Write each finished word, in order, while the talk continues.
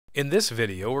In this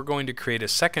video, we're going to create a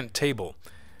second table.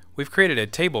 We've created a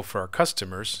table for our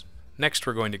customers. Next,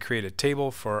 we're going to create a table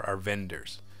for our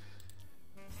vendors.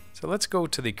 So let's go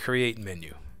to the Create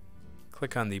menu.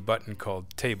 Click on the button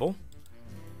called Table.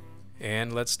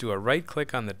 And let's do a right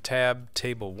click on the tab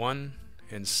Table 1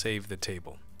 and save the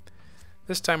table.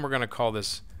 This time we're going to call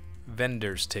this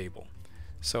Vendors Table.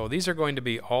 So these are going to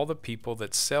be all the people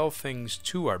that sell things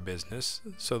to our business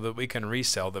so that we can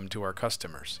resell them to our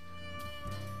customers.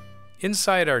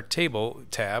 Inside our Table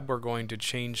tab, we're going to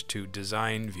change to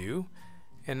Design View,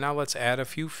 and now let's add a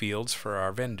few fields for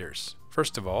our vendors.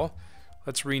 First of all,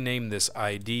 let's rename this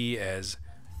ID as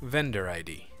Vendor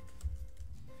ID.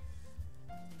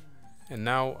 And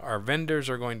now our vendors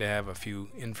are going to have a few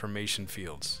information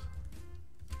fields.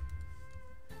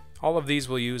 All of these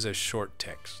we'll use as short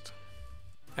text.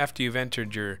 After you've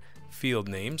entered your field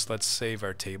names, let's save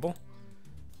our table.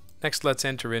 Next, let's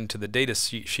enter into the data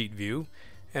sheet view,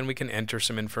 and we can enter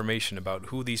some information about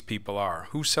who these people are,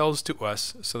 who sells to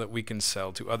us so that we can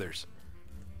sell to others.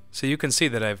 So you can see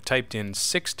that I've typed in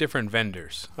 6 different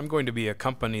vendors. I'm going to be a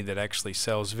company that actually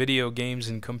sells video games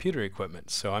and computer equipment.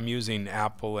 So I'm using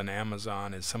Apple and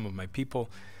Amazon as some of my people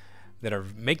that are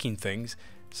making things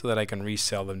so that I can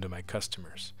resell them to my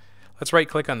customers. Let's right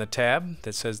click on the tab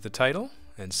that says the title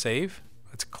and save.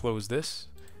 Let's close this.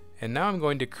 And now I'm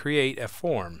going to create a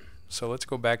form. So let's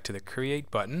go back to the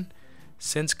Create button.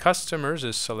 Since Customers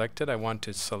is selected, I want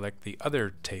to select the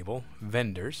other table,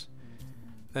 Vendors.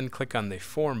 Then click on the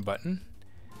Form button,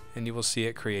 and you will see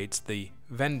it creates the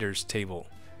Vendors table.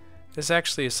 This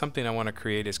actually is something I want to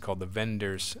create. It's called the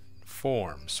Vendors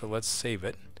Form. So let's save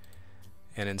it.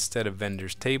 And instead of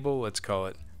Vendors Table, let's call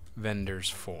it Vendors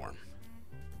Form.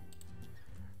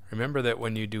 Remember that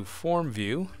when you do Form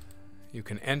View, you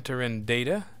can enter in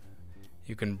data,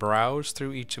 you can browse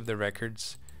through each of the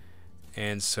records,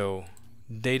 and so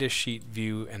Data Sheet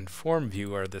View and Form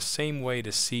View are the same way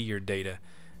to see your data,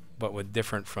 but with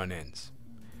different front ends.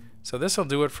 So this will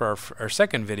do it for our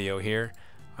second video here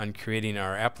on creating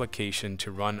our application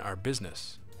to run our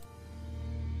business.